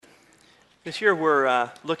This year we're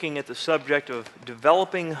looking at the subject of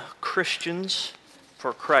developing Christians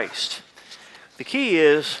for Christ. The key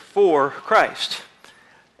is for Christ.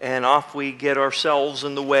 And off we get ourselves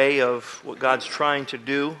in the way of what God's trying to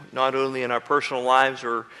do, not only in our personal lives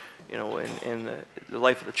or in the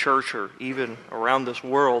life of the church or even around this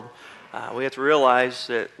world. We have to realize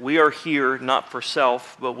that we are here not for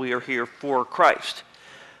self, but we are here for Christ.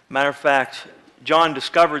 Matter of fact, John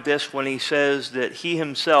discovered this when he says that he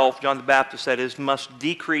himself, John the Baptist that is, must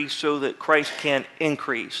decrease so that Christ can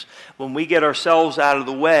increase. When we get ourselves out of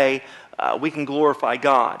the way, we can glorify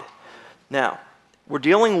God. Now, we're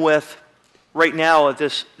dealing with, right now,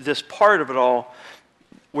 this part of it all,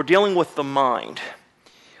 we're dealing with the mind.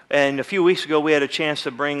 And a few weeks ago, we had a chance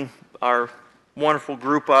to bring our wonderful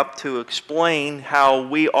group up to explain how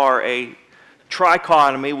we are a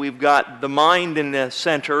trichotomy. We've got the mind in the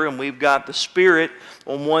center, and we've got the spirit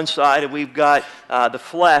on one side, and we've got the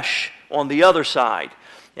flesh on the other side.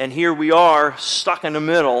 And here we are stuck in the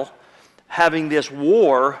middle, having this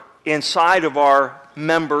war inside of our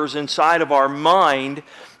members, inside of our mind,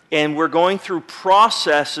 and we're going through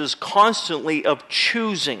processes constantly of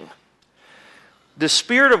choosing. The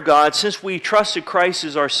Spirit of God, since we trusted Christ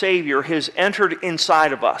as our Savior, has entered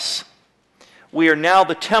inside of us. We are now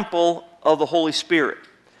the temple of the Holy Spirit.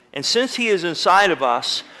 And since He is inside of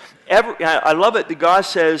us, I love it that God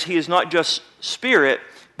says He is not just Spirit,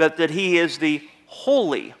 but that He is the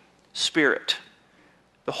Holy Spirit.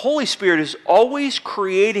 The Holy Spirit is always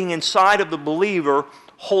creating inside of the believer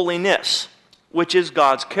holiness, which is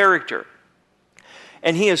God's character.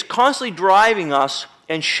 And He is constantly driving us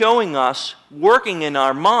and showing us, working in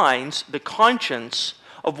our minds, the conscience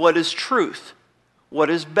of what is truth,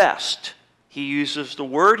 what is best. He uses the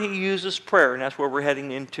Word, He uses prayer, and that's where we're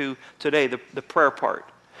heading into today, the prayer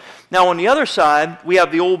part. Now, on the other side, we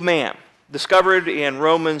have the old man, discovered in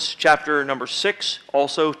Romans chapter number 6,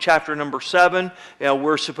 also chapter number 7.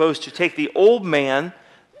 We're supposed to take the old man,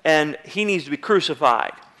 and he needs to be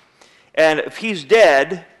crucified. And if he's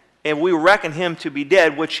dead, and we reckon him to be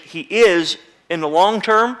dead, which he is in the long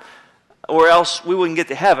term, or else we wouldn't get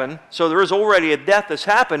to heaven. So there is already a death that's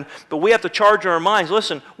happened, but we have to charge in our minds,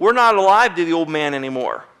 listen, we're not alive to the old man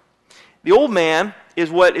anymore. The old man is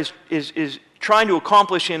what is trying to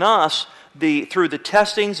accomplish in us through the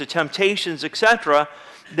testings, the temptations, etc.,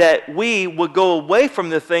 that we would go away from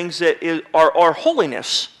the things that are our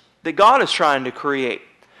holiness that God is trying to create.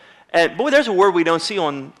 And boy, there's a word we don't see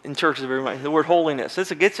in churches very much, the word holiness.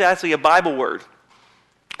 It's actually a Bible word.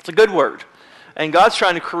 It's a good word. And God's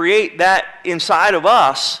trying to create that inside of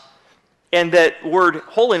us, and that word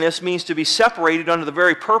holiness means to be separated under the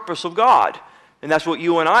very purpose of God. And that's what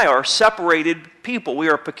you and I are, separated people. We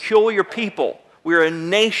are a peculiar people. We are a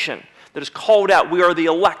nation that is called out. We are the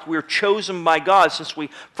elect. We are chosen by God since we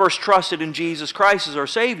first trusted in Jesus Christ as our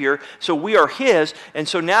Savior. So we are His. And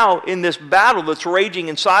so now in this battle that's raging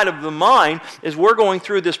inside of the mind, is we're going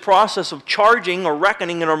through this process of charging or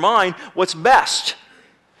reckoning in our mind what's best.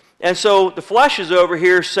 And so the flesh is over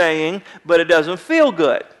here saying, but it doesn't feel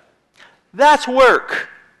good. That's work.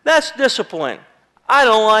 That's discipline. I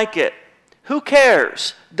don't like it. Who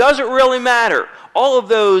cares? Does it really matter? All of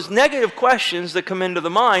those negative questions that come into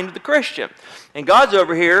the mind of the Christian. And God's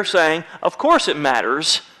over here saying, of course it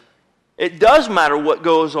matters. It does matter what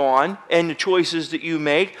goes on and the choices that you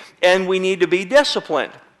make, and we need to be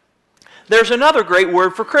disciplined. There's another great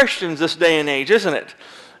word for Christians this day and age, isn't it?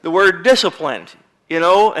 The word disciplined. And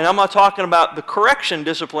I'm not talking about the correction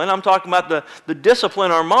discipline. I'm talking about the discipline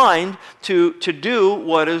in our mind to do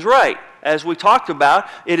what is right. As we talked about,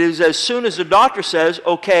 it is as soon as the doctor says,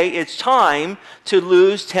 okay, it's time to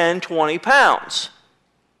lose 10, 20 pounds.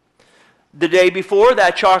 The day before,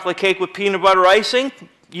 that chocolate cake with peanut butter icing,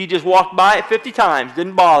 you just walked by it 50 times,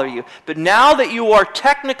 didn't bother you. But now that you are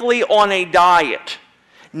technically on a diet,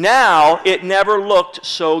 now it never looked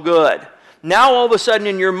so good. Now all of a sudden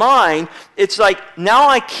in your mind, it's like, now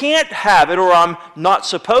I can't have it, or I'm not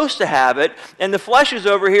supposed to have it, and the flesh is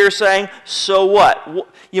over here saying, so what?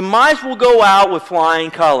 You might as well go out with flying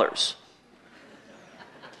colors.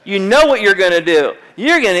 You know what you're going to do.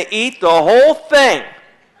 You're going to eat the whole thing.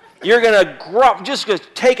 You're going to just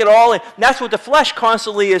take it all in. And that's what the flesh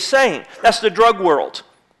constantly is saying. That's the drug world.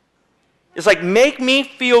 It's like, make me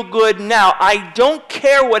feel good now. I don't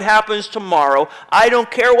care what happens tomorrow. I don't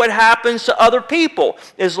care what happens to other people.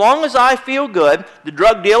 As long as I feel good, the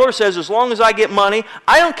drug dealer says, as long as I get money,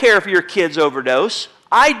 I don't care if your kids overdose.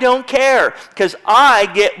 I don't care, because I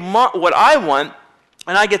get what I want,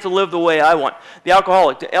 and I get to live the way I want. The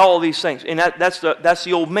alcoholic, all of these things. And that's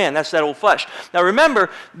the old man. That's that old flesh. Now remember,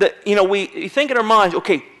 that we think in our minds,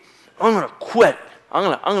 okay, I'm going to quit.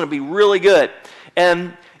 I'm gonna be really good.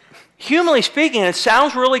 And humanly speaking, it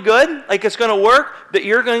sounds really good, like it's going to work, that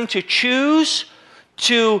you're going to choose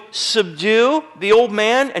to subdue the old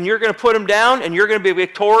man, and you're going to put him down, and you're going to be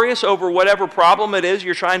victorious over whatever problem it is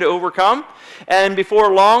you're trying to overcome. And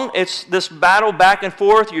before long, it's this battle back and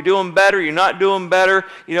forth. You're doing better, you're not doing better.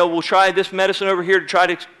 We'll try this medicine over here to try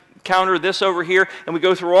to counter this over here, and we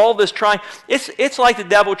go through all this trying. It's like the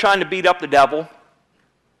devil trying to beat up the devil.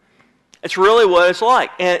 It's really what it's like,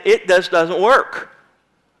 and it just doesn't work.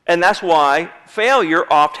 And that's why failure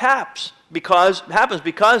oft happens because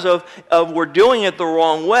of we're doing it the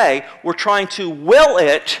wrong way. We're trying to will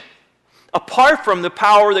it apart from the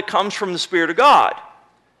power that comes from the Spirit of God,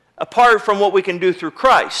 apart from what we can do through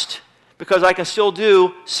Christ. Because I can still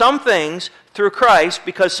do some things through Christ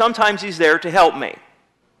because sometimes He's there to help me.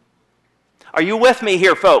 Are you with me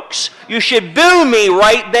here, folks? You should boo me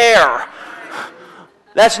right there.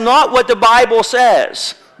 That's not what the Bible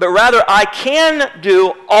says. But rather, I can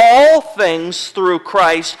do all things through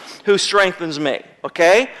Christ who strengthens me.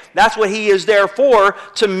 Okay? That's what He is there for,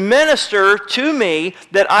 to minister to me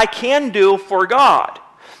that I can do for God.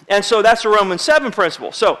 And so that's the Romans 7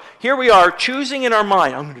 principle. So here we are, choosing in our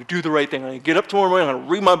mind, I'm going to do the right thing. I'm going to get up tomorrow morning, I'm going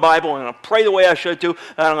to read my Bible, I'm going to pray the way I should do,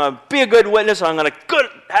 and I'm going to be a good witness, I'm going to have a good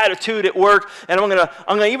attitude at work, and I'm going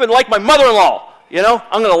to even like my mother-in-law.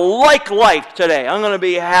 I'm going to like life today. I'm going to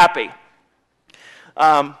be happy.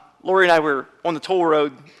 Lori and I were on the toll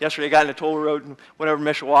road yesterday. Got in the toll road and went over to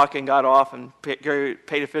Mishawaka and got off and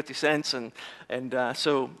paid 50 cents. And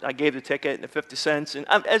so I gave the ticket and the 50 cents. And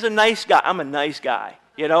as a nice guy, I'm a nice guy,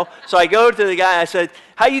 So I go to the guy and I said,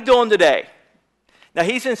 how you doing today? Now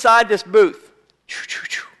he's inside this booth.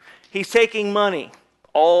 He's taking money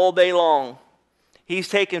all day long. He's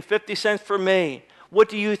taking 50 cents from me. What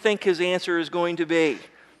do you think his answer is going to be?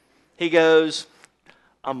 He goes,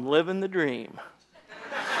 I'm living the dream.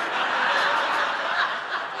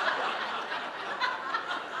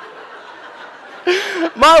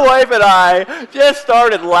 My wife and I just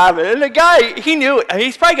started laughing. And the guy, he knew,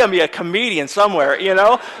 he's probably going to be a comedian somewhere,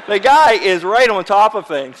 The guy is right on top of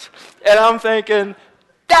things. And I'm thinking,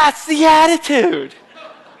 that's the attitude.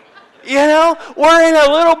 We're in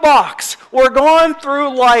a little box. We're going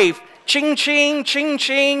through life. Ching, ching, ching,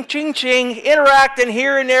 ching, ching, ching, interacting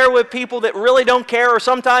here and there with people that really don't care, or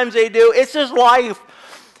sometimes they do. It's just life.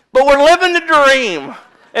 But we're living the dream.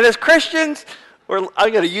 And as Christians, I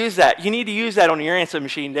got to use that. You need to use that on your answer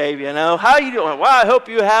machine, Dave, How are you doing? Well, I hope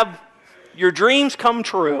you have your dreams come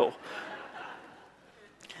true.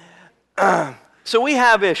 So we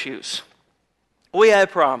have issues. We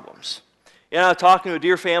have problems. Talking to a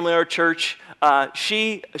dear family in our church,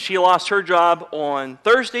 she lost her job on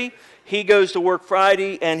Thursday. He goes to work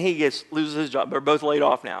Friday, and he loses his job. They're both laid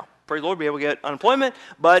off now. Praise the Lord, be able to get unemployment,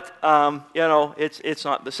 but it's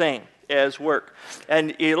not the same as work.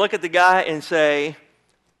 And you look at the guy and say,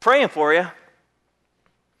 praying for you,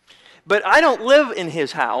 but I don't live in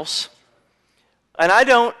his house, and I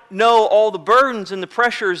don't know all the burdens and the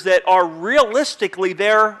pressures that are realistically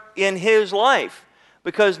there in his life,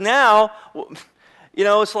 because now,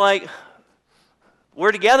 it's like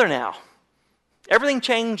we're together now. Everything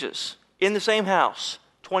changes in the same house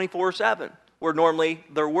 24/7, where normally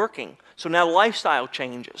they're working. So now the lifestyle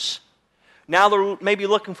changes. Now they're maybe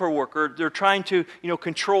looking for work, or they're trying to,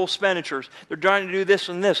 control expenditures. They're trying to do this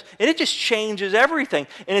and this. And it just changes everything.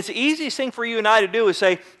 And it's the easiest thing for you and I to do is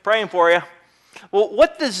say, praying for you. Well,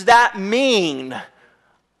 what does that mean?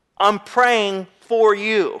 I'm praying for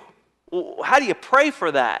you. Well, how do you pray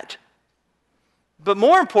for that? But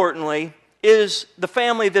more importantly is the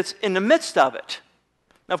family that's in the midst of it.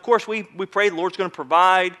 Now, of course, we pray the Lord's going to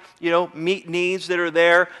provide, meet needs that are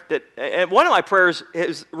there. And one of my prayers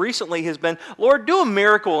recently has been, Lord, do a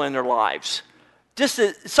miracle in their lives. Just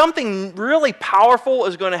something really powerful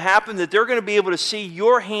is going to happen, that they're going to be able to see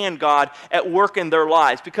your hand, God, at work in their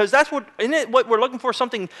lives. Because that's what we're looking for,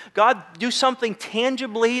 something, God, do something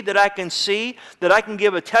tangibly that I can see, that I can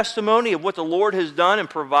give a testimony of what the Lord has done and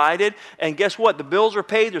provided. And guess what? The bills are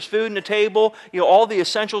paid, there's food on the table, all the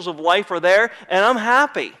essentials of life are there, and I'm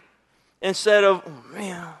happy. Instead of, oh,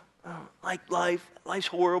 man, I don't like life, life's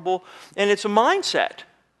horrible. And it's a mindset.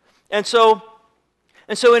 And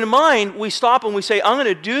so in mind, we stop and we say, I'm going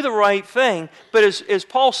to do the right thing. But as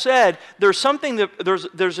Paul said, there's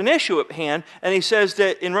an issue at hand. And he says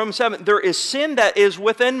that in Romans 7, there is sin that is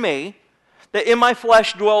within me, that in my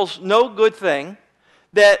flesh dwells no good thing.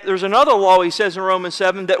 That there's another law, he says in Romans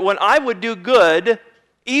 7, that when I would do good,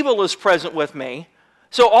 evil is present with me.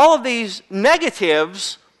 So all of these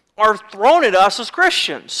negatives are thrown at us as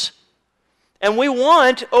Christians. And we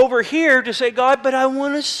want over here to say, God, but I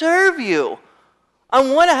want to serve you. I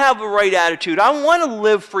want to have the right attitude. I want to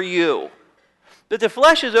live for you. But the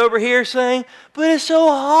flesh is over here saying, but it's so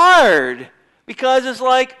hard. Because it's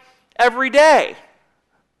like every day.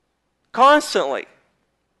 Constantly.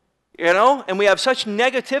 And we have such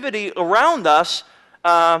negativity around us.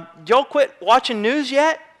 Y'all quit watching news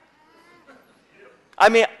yet? I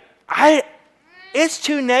mean, it's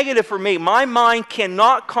too negative for me. My mind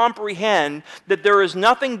cannot comprehend that there is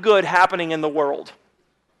nothing good happening in the world.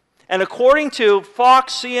 And according to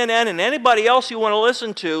Fox, CNN, and anybody else you want to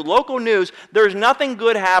listen to, local news, there's nothing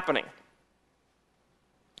good happening.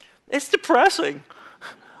 It's depressing.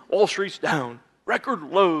 Wall Street's down. Record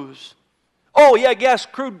lows. Oh, yeah,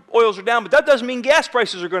 crude oils are down, but that doesn't mean gas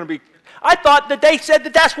prices are going to be... I thought that they said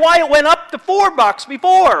that that's why it went up to $4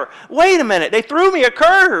 before. Wait a minute, they threw me a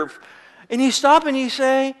curve. And you stop and you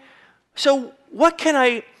say, so what can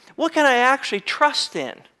I actually trust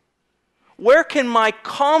in? Where can my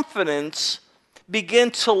confidence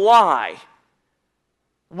begin to lie?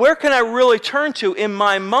 Where can I really turn to in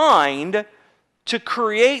my mind to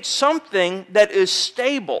create something that is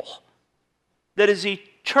stable, that is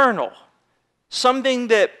eternal? Something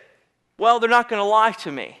that, well, they're not going to lie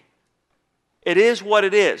to me. It is what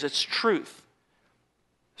it is. It's truth.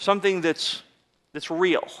 Something that's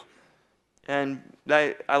real. And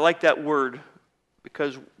I like that word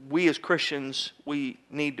because we as Christians, we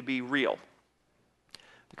need to be real.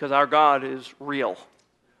 Because our God is real.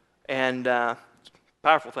 And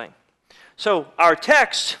powerful thing. So our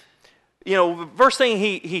text, first thing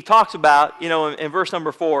he talks about, in verse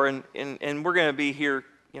number 4, and we're going to be here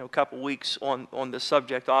a couple weeks on this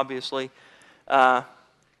subject, obviously.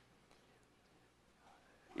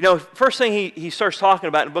 First thing he starts talking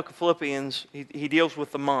about in the book of Philippians, he deals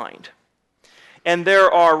with the mind. And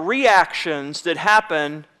there are reactions that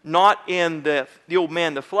happen not in the old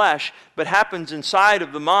man, the flesh, but happens inside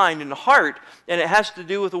of the mind and the heart, and it has to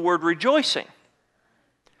do with the word rejoicing.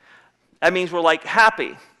 That means we're like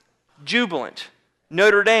happy, jubilant.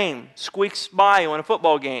 Notre Dame squeaks by on a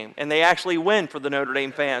football game, and they actually win for the Notre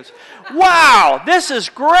Dame fans. Wow, this is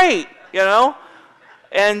great,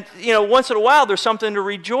 And, once in a while, there's something to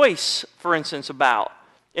rejoice, for instance, about.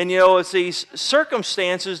 And, it's these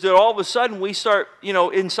circumstances that all of a sudden we start,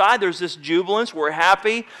 inside there's this jubilance. We're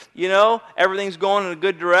happy, everything's going in a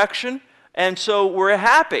good direction. And so we're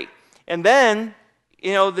happy. And then,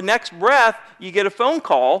 the next breath, you get a phone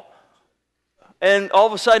call. And all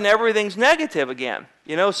of a sudden, everything's negative again.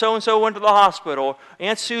 So-and-so went to the hospital.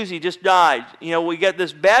 Aunt Susie just died. We get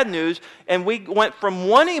this bad news, and we went from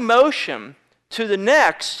one emotion to the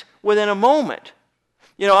next within a moment.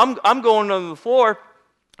 I'm going on the floor,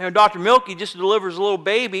 and Dr. Milky just delivers a little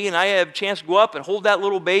baby, and I have a chance to go up and hold that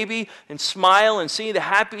little baby and smile and see the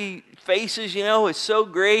happy faces, it's so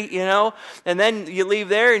great, And then you leave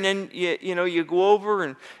there, and then, you go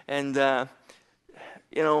over and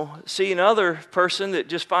see another person that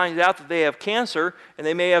just finds out that they have cancer and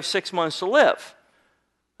they may have 6 months to live.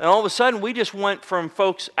 And all of a sudden, we just went from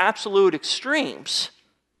folks' absolute extremes.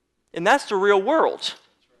 And that's the real world.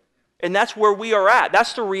 And that's where we are at.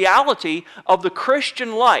 That's the reality of the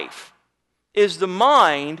Christian life, is the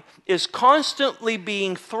mind is constantly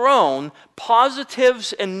being thrown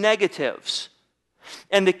positives and negatives.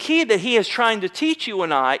 And the key that he is trying to teach you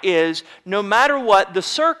and I is, no matter what the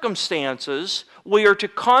circumstances, we are to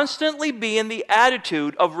constantly be in the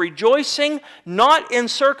attitude of rejoicing, not in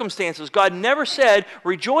circumstances. God never said,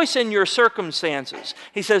 rejoice in your circumstances.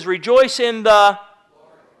 He says, rejoice in the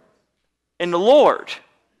Lord.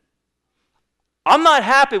 I'm not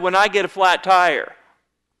happy when I get a flat tire.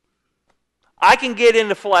 I can get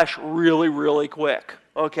into flesh really, really quick,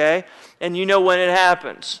 okay? And you know when it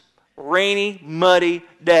happens. Rainy, muddy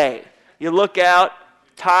day. You look out,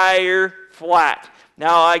 tire flat.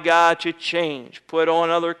 Now I got to change, put on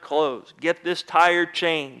other clothes, get this tire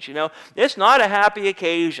changed, It's not a happy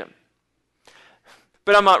occasion.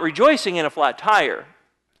 But I'm not rejoicing in a flat tire.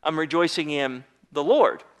 I'm rejoicing in the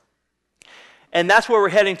Lord. And that's where we're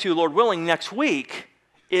heading to, Lord willing, next week,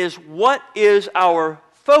 is what is our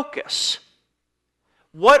focus?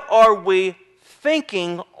 What are we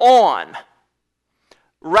thinking on?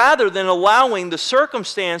 Rather than allowing the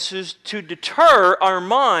circumstances to deter our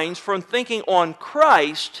minds from thinking on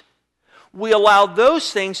Christ, we allow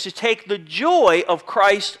those things to take the joy of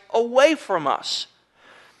Christ away from us.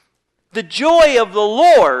 The joy of the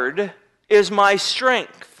Lord is my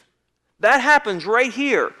strength. That happens right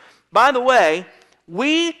here. By the way,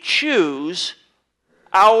 we choose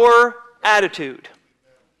our attitude.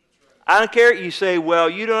 I don't care. You say, well,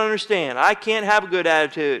 you don't understand. I can't have a good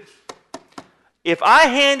attitude. If I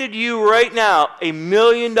handed you right now $1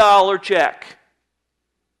 million check,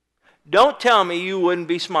 Don't tell me you wouldn't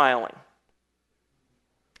be smiling.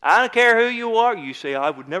 I don't care who you are. You say, I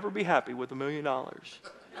would never be happy with $1 million.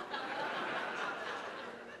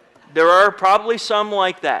 There are probably some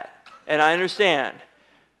like that, and I understand.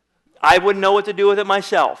 I wouldn't know what to do with it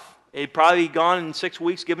myself. It'd probably be gone in 6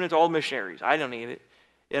 weeks, giving it to all the missionaries. I don't need it.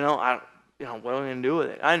 What am I going to do with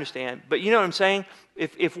it? I understand. But you know what I'm saying?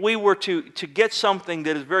 If we were to get something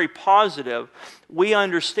that is very positive, we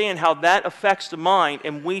understand how that affects the mind,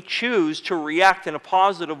 and we choose to react in a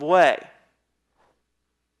positive way.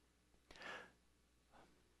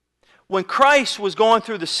 When Christ was going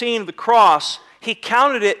through the scene of the cross, he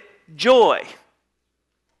counted it joy.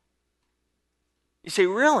 You say,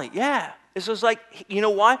 really? Yeah. This was like, you know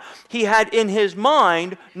why? He had in his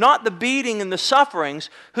mind not the beating and the sufferings,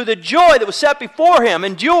 who the joy that was set before him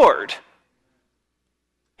endured.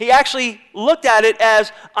 He actually looked at it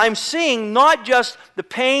as, I'm seeing not just the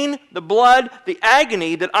pain, the blood, the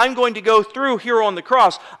agony that I'm going to go through here on the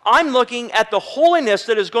cross. I'm looking at the holiness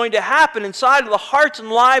that is going to happen inside of the hearts and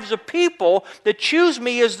lives of people that choose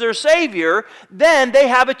me as their Savior. Then they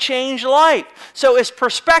have a changed life. So it's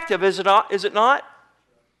perspective, is it not? Is it not?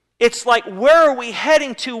 It's like, where are we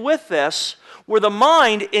heading to with this? Where the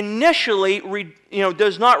mind initially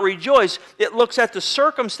does not rejoice. It looks at the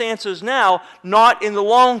circumstances now, not in the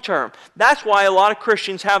long term. That's why a lot of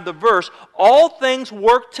Christians have the verse, all things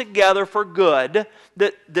work together for good,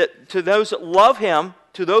 that to those that love Him,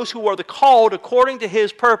 to those who are the called according to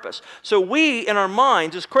His purpose. So we, in our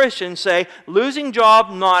minds as Christians, say, losing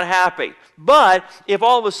job, not happy. But if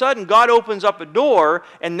all of a sudden God opens up a door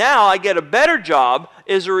and now I get a better job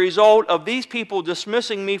as a result of these people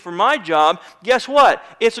dismissing me from my job, guess what?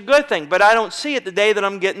 It's a good thing, but I don't see it the day that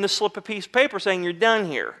I'm getting the slip of piece of paper saying you're done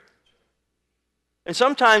here. And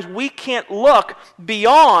sometimes we can't look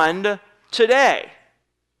beyond today.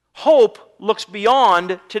 Hope looks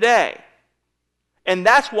beyond today. And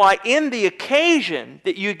that's why in the occasion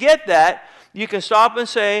that you get that, you can stop and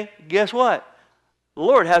say, guess what? The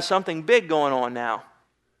Lord has something big going on now.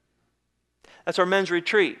 That's our men's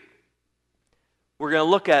retreat. We're going to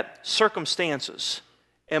look at circumstances.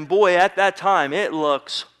 And boy, at that time, it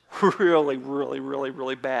looks really, really, really,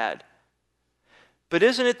 really bad. But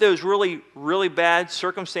isn't it those really, really bad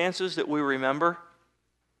circumstances that we remember?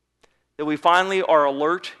 That we finally are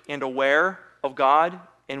alert and aware of God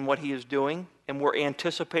and what He is doing, and we're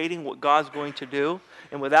anticipating what God's going to do.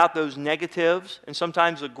 And without those negatives, and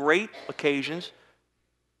sometimes the great occasions,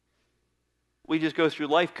 we just go through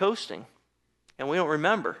life coasting, and we don't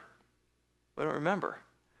remember. We don't remember.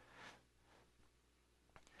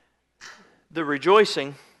 The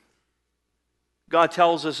rejoicing, God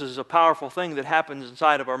tells us, is a powerful thing that happens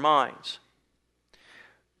inside of our minds.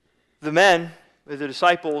 The men, the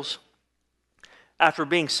disciples, after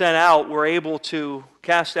being sent out, were able to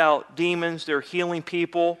cast out demons. They're healing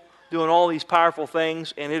people, doing all these powerful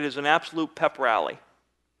things, and it is an absolute pep rally.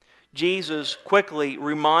 Jesus quickly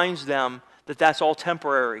reminds them that that's all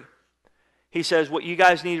temporary. He says, what you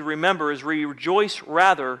guys need to remember is rejoice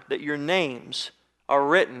rather that your names are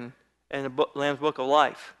written in the Lamb's Book of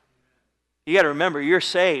Life. You got to remember, you're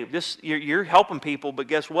saved. You're helping people, but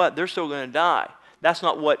guess what? They're still going to die. That's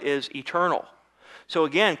not what is eternal. So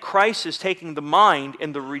again, Christ is taking the mind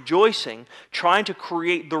and the rejoicing, trying to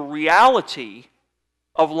create the reality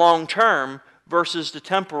of long term versus the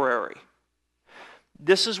temporary.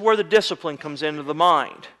 This is where the discipline comes into the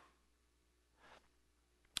mind.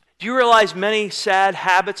 Do you realize many sad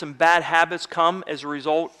habits and bad habits come as a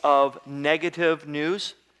result of negative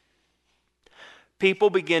news?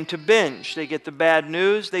 People begin to binge. They get the bad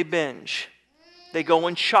news, they binge. They go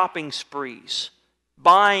on shopping sprees,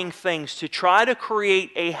 buying things to try to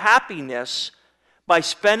create a happiness by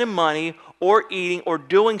spending money or eating or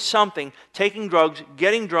doing something, taking drugs,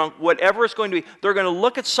 getting drunk, whatever it's going to be. They're going to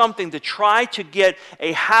look at something to try to get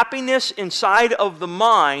a happiness inside of the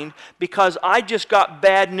mind because I just got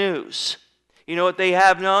bad news. You know what they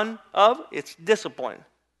have none of? It's discipline.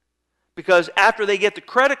 Because after they get the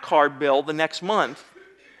credit card bill the next month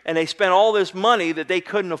and they spent all this money that they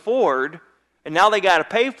couldn't afford and now they got to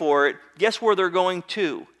pay for it, guess where they're going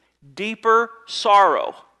to? Deeper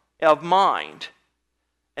sorrow of mind.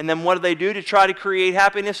 And then what do they do to try to create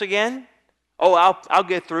happiness again? Oh, I'll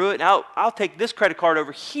get through it. And I'll take this credit card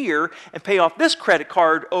over here and pay off this credit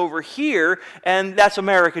card over here, and that's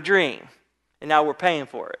America Dream. And now we're paying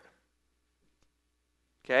for it.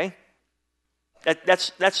 Okay?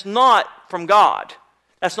 That's not from God.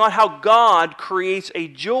 That's not how God creates a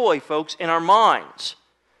joy, folks, in our minds.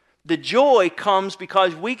 The joy comes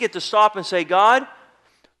because we get to stop and say, God,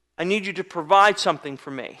 I need you to provide something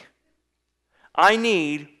for me. I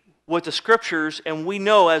need with the Scriptures, and we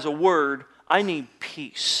know as a word, I need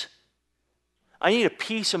peace. I need a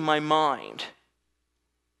peace in my mind.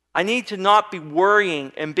 I need to not be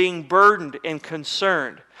worrying and being burdened and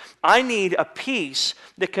concerned. I need a peace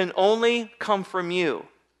that can only come from you.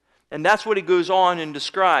 And that's what he goes on and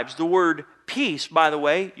describes. The word peace, by the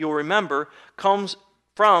way, you'll remember, comes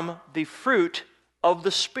from the fruit of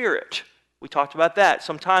the Spirit. We talked about that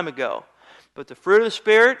some time ago. But the fruit of the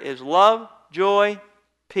Spirit is love, joy,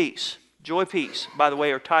 peace. Joy, peace, by the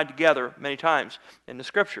way, are tied together many times in the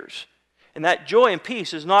Scriptures. And that joy and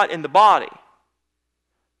peace is not in the body.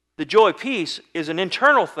 The joy, peace is an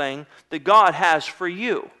internal thing that God has for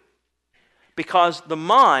you. Because the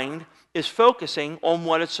mind is focusing on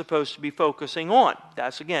what it's supposed to be focusing on.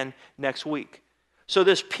 That's, again, next week. So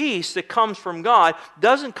this peace that comes from God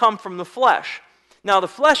doesn't come from the flesh. Now, the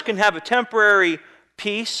flesh can have a temporary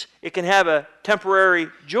peace. It can have a temporary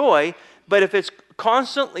joy. But if it's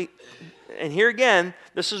constantly, and here again,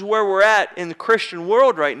 this is where we're at in the Christian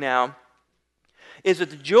world right now, is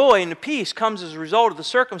that the joy and the peace comes as a result of the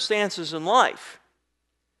circumstances in life.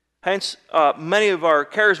 Hence, many of our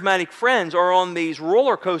charismatic friends are on these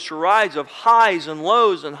roller coaster rides of highs and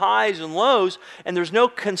lows and highs and lows, and there's no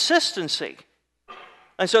consistency.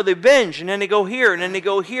 And so they binge, and then they go here, and then they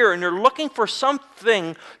go here, and they're looking for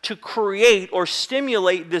something to create or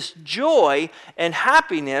stimulate this joy and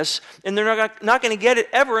happiness, and they're not going to get it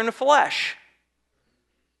ever in the flesh.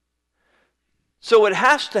 So what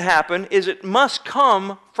has to happen is it must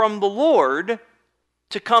come from the Lord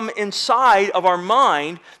to come inside of our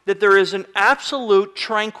mind, that there is an absolute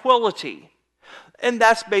tranquility. And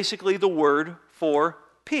that's basically the word for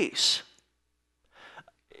peace.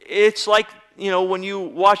 It's like, when you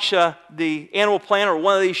watch the Animal Planet or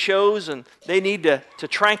one of these shows, and they need to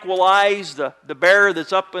tranquilize the bear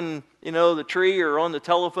that's up in the tree or on the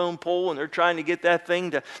telephone pole, and they're trying to get that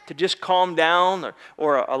thing to just calm down,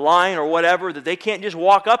 or a lion or whatever that they can't just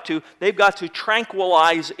walk up to. They've got to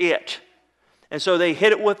tranquilize it. And so they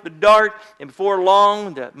hit it with the dart, and before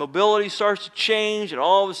long, the mobility starts to change, and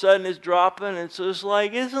all of a sudden it's dropping, and it's just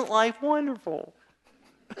like, isn't life wonderful?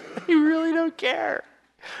 They really don't care.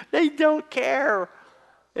 They don't care.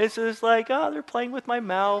 It's just like, they're playing with my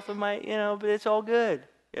mouth, and but it's all good.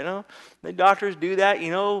 The doctors do that,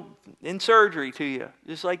 in surgery to you.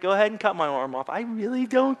 Just like, go ahead and cut my arm off. I really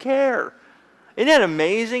don't care. Isn't that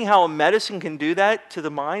amazing how medicine can do that to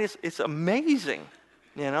the mind? It's amazing,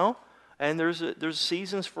 And there's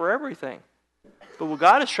seasons for everything. But what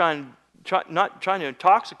God is not trying to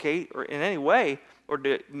intoxicate or in any way, or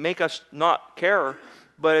to make us not care,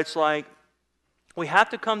 but it's like we have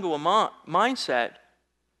to come to a mindset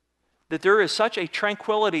that there is such a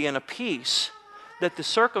tranquility and a peace that the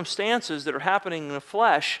circumstances that are happening in the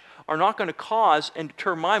flesh are not going to cause and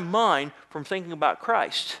deter my mind from thinking about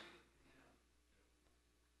Christ.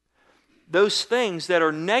 Those things that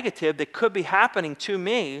are negative that could be happening to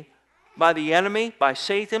me by the enemy, by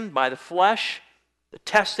Satan, by the flesh, the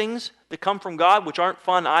testings that come from God, which aren't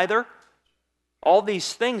fun either, all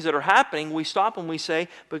these things that are happening, we stop and we say,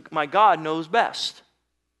 but my God knows best.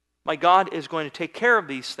 My God is going to take care of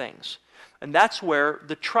these things. And that's where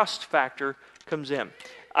the trust factor comes in.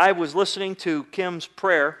 I was listening to Kim's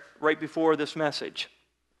prayer right before this message.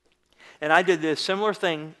 And I did this similar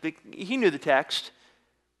thing. He knew the text.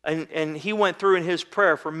 And he went through in his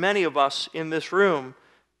prayer for many of us in this room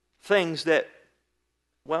things that,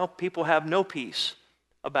 people have no peace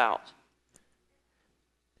about.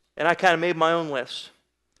 And I kind of made my own list.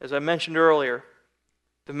 As I mentioned earlier,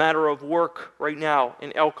 the matter of work right now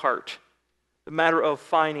in Elkhart, the matter of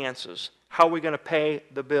finances, how are we going to pay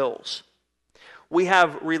the bills? We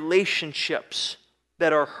have relationships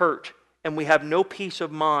that are hurt, and we have no peace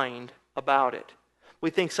of mind about it. We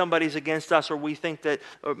think somebody's against us, or we think that,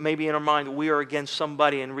 or maybe in our mind, we are against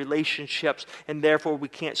somebody in relationships, and therefore we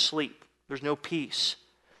can't sleep. There's no peace.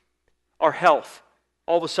 Our health.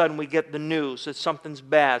 All of a sudden we get the news that something's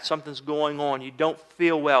bad, something's going on, you don't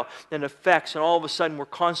feel well, and affects, and all of a sudden we're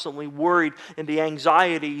constantly worried, and the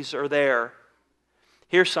anxieties are there.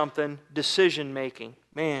 Here's something, decision making.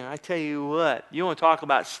 Man, I tell you what, you want to talk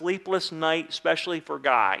about sleepless night, especially for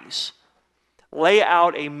guys. Lay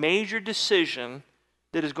out a major decision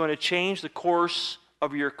that is going to change the course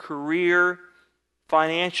of your career,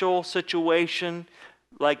 financial situation,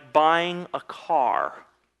 like buying a car.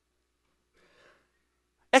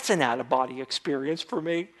 It's an out-of-body experience for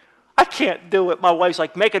me. I can't do it. My wife's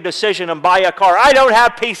like, make a decision and buy a car. I don't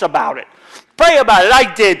have peace about it. Pray about it.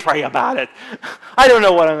 I did pray about it. I don't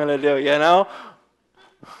know what I'm going to do,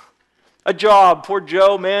 A job, poor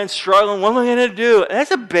Joe, man, struggling. What am I going to do?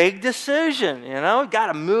 That's a big decision, you know. Got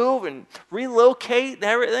to move and relocate and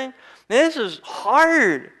everything. This is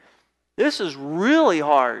hard. This is really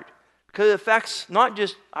hard because it affects not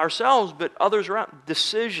just ourselves but others around.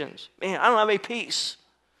 Decisions. Man, I don't have any peace.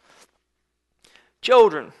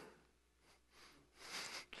 Children.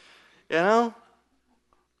 You know,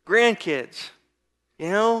 grandkids. You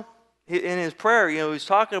know, in his prayer, you know, he's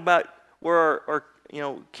talking about where our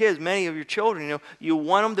kids, many of your children, you know, you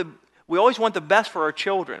want them to, we always want the best for our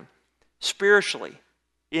children, spiritually,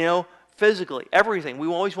 you know, physically, everything. We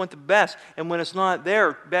always want the best. And when it's not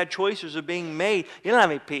there, bad choices are being made, you don't have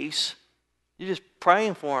any peace. You're just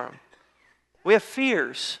praying for them. We have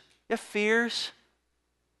fears. You have fears.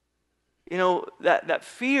 You know, that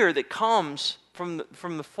fear that comes from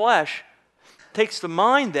the flesh takes the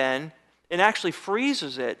mind then and actually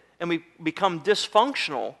freezes it, and we become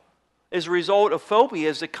dysfunctional as a result of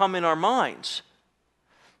phobias that come in our minds.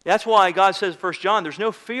 That's why God says in 1 John, there's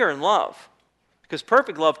no fear in love. Because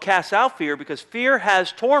perfect love casts out fear, because fear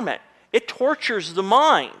has torment. It tortures the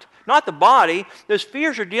mind, not the body. Those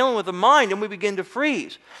fears are dealing with the mind, and we begin to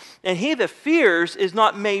freeze. And he that fears is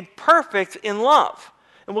not made perfect in love.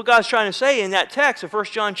 And what God's trying to say in that text of 1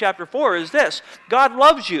 John chapter 4 is this: God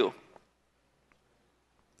loves you.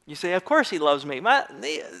 You say, of course he loves me.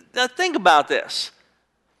 Now think about this.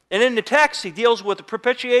 And in the text, he deals with the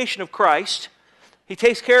propitiation of Christ. He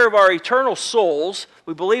takes care of our eternal souls.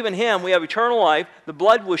 We believe in him. We have eternal life. The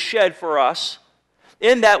blood was shed for us.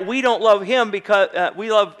 In that we don't love him because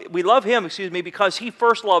we love him, because he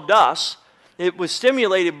first loved us. It was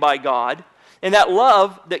stimulated by God. And that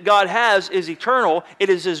love that God has is eternal. It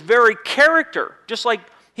is his very character, just like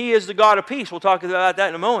he is the God of peace. We'll talk about that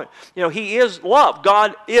in a moment. You know, he is love.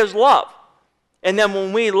 God is love. And then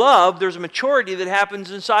when we love, there's a maturity that happens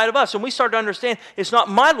inside of us. And we start to understand it's not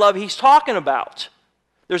my love he's talking about.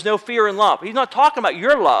 There's no fear in love. He's not talking about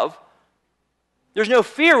your love. There's no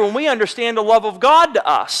fear when we understand the love of God to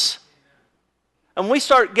us. And we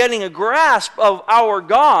start getting a grasp of our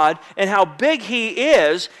God and how big he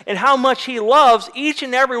is and how much he loves each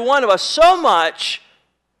and every one of us, so much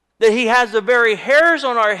that he has the very hairs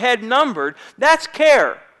on our head numbered. That's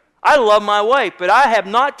care. I love my wife, but I have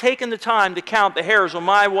not taken the time to count the hairs on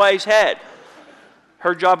my wife's head.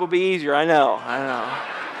 Her job will be easier, I know.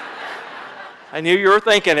 I knew you were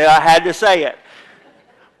thinking it. I had to say it.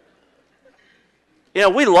 You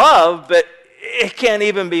know, we love, but it can't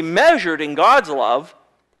even be measured in God's love.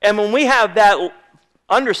 And when we have that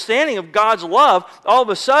understanding of God's love, all of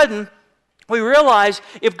a sudden, we realize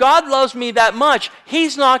if God loves me that much,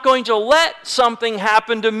 he's not going to let something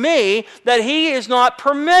happen to me that he is not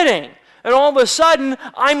permitting. And all of a sudden,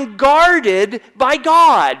 I'm guarded by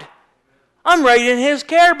God. I'm right in his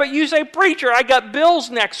care. But you say, preacher, I got bills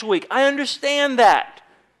next week. I understand that.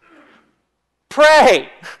 Pray.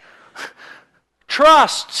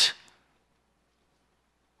 Trust.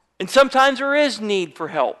 And sometimes there is need for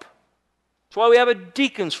help. That's why we have a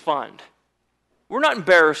deacons fund. We're not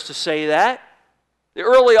embarrassed to say that. The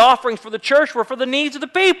early offerings for the church were for the needs of the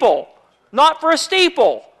people, not for a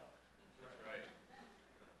steeple.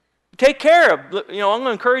 Take care of, I'm going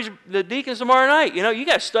to encourage the deacons tomorrow night. You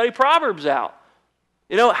got to study Proverbs out.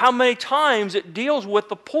 How many times it deals with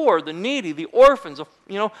the poor, the needy, the orphans,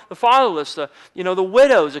 the fatherless, the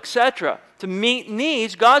widows, etc. To meet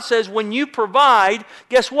needs, God says when you provide,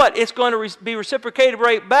 guess what? It's going to be reciprocated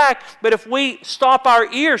right back. But if we stop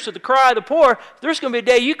our ears to the cry of the poor, there's going to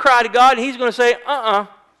be a day you cry to God and he's going to say,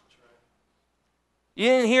 you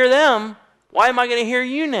didn't hear them. Why am I going to hear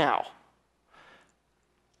you now?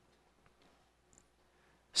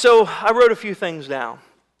 So I wrote a few things down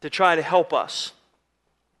to try to help us.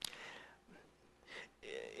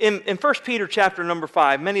 In 1 Peter chapter number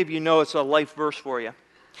 5, many of you know it's a life verse for you.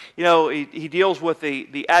 He deals with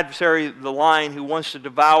the adversary, the lion who wants to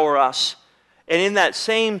devour us. And in that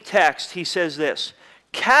same text, he says this: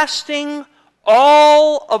 casting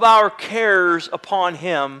all of our cares upon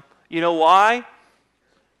him. You know why?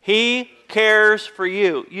 He cares for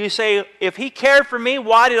you. You say, if he cared for me,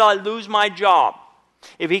 why did I lose my job?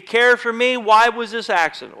 If he cared for me, why was this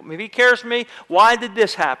accident? If he cares for me, why did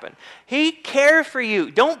this happen? He cares for you.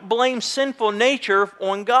 Don't blame sinful nature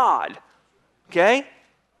on God. Okay?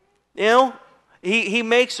 He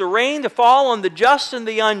makes the rain to fall on the just and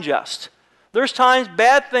the unjust. There's times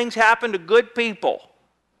bad things happen to good people.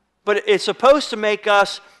 But it's supposed to make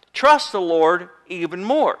us trust the Lord even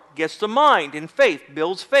more. Gets the mind in faith,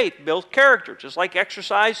 builds character. Just like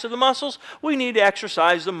exercise to the muscles, we need to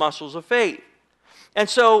exercise the muscles of faith. And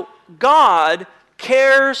so God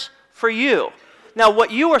cares for you. Now what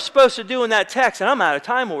you are supposed to do in that text, and I'm out of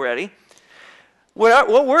time already,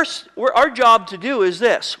 Our job to do is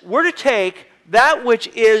this. We're to take that which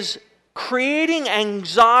is creating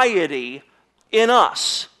anxiety in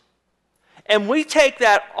us, and we take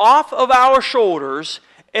that off of our shoulders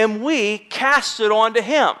and we cast it onto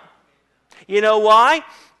Him. You know why?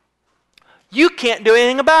 You can't do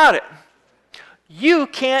anything about it. You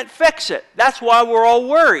can't fix it. That's why we're all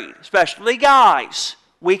worried, especially guys.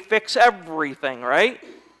 We fix everything, right?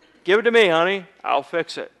 Give it to me, honey. I'll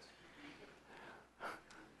fix it.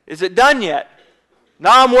 Is it done yet? No,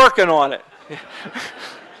 I'm working on it.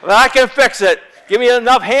 Well, I can fix it. Give me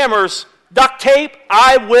enough hammers, duct tape,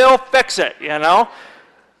 I will fix it, you know?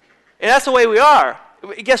 And that's the way we are.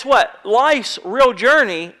 Guess what? Life's real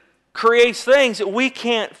journey creates things that we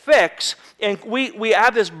can't fix, and we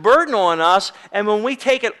have this burden on us, and when we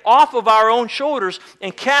take it off of our own shoulders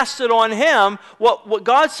and cast it on Him, what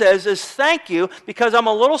God says is, thank you, because I'm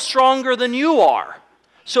a little stronger than you are.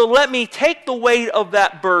 So let me take the weight of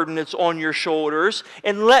that burden that's on your shoulders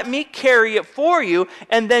and let me carry it for you,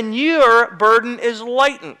 and then your burden is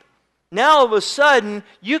lightened. Now all of a sudden,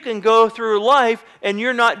 you can go through life and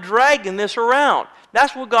you're not dragging this around.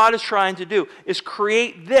 That's what God is trying to do, is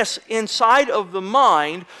create this inside of the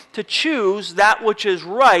mind to choose that which is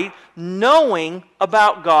right, knowing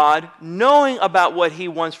about God, knowing about what He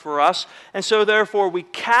wants for us, and so therefore we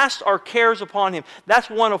cast our cares upon Him. That's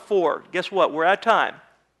one of 4. Guess what? We're at time.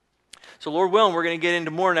 So Lord willing, we're going to get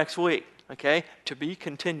into more next week, okay? To be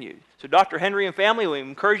continued. So Dr. Henry and family, we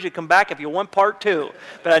encourage you to come back if you want part 2.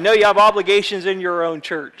 But I know you have obligations in your own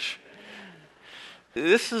church.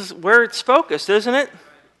 This is where it's focused, isn't it?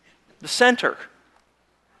 The center.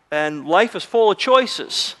 And life is full of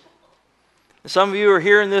choices. And some of you are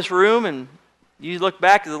here in this room and you look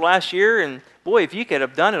back at the last year and boy, if you could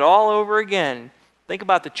have done it all over again, think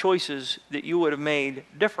about the choices that you would have made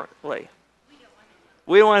differently.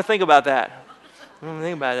 We don't want to think about that. We don't want to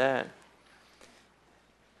think about that.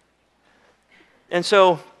 And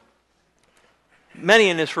so, many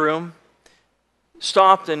in this room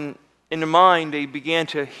stopped and in their mind they began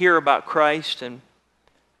to hear about Christ, and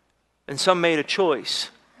some made a choice.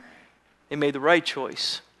 They made the right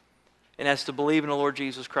choice, and that's to believe in the Lord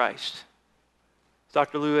Jesus Christ. As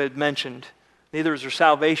Dr. Lou had mentioned, neither is there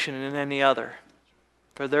salvation in any other,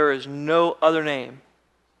 for there is no other name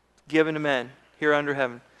given to men here under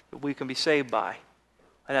heaven that we can be saved by.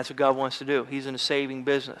 And that's what God wants to do. He's in the saving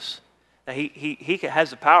business. Now, he has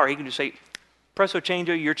the power. He can just say, presso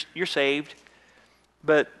changeo, you're saved.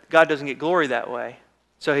 But God doesn't get glory that way.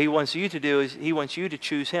 So He wants you to do is He wants you to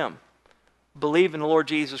choose Him. Believe in the Lord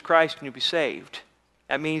Jesus Christ and you'll be saved.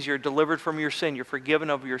 That means you're delivered from your sin. You're forgiven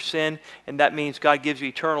of your sin. And that means God gives you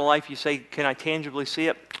eternal life. You say, can I tangibly see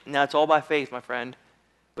it? No, it's all by faith, my friend.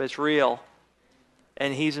 But it's real.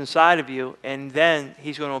 And He's inside of you, and then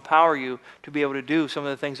He's going to empower you to be able to do some of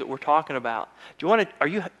the things that we're talking about. Are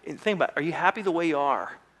you happy the way you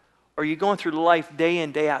are? Or are you going through life day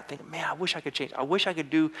in, day out thinking, man, I wish I could change. I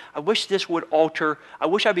wish this would alter. I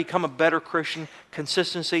wish I'd become a better Christian.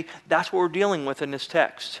 Consistency, that's what we're dealing with in this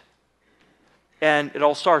text. And it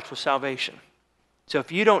all starts with salvation. So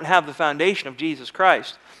if you don't have the foundation of Jesus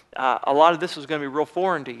Christ, a lot of this is going to be real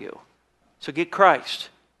foreign to you. So get Christ.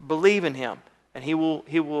 Believe in Him. And He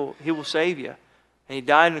will save you. And He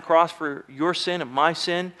died on the cross for your sin and my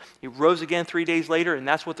sin. He rose again 3 days later, and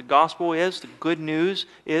that's what the gospel is. The good news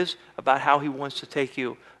is about how He wants to take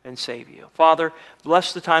you and save you. Father,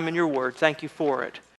 bless the time in your word. Thank you for it.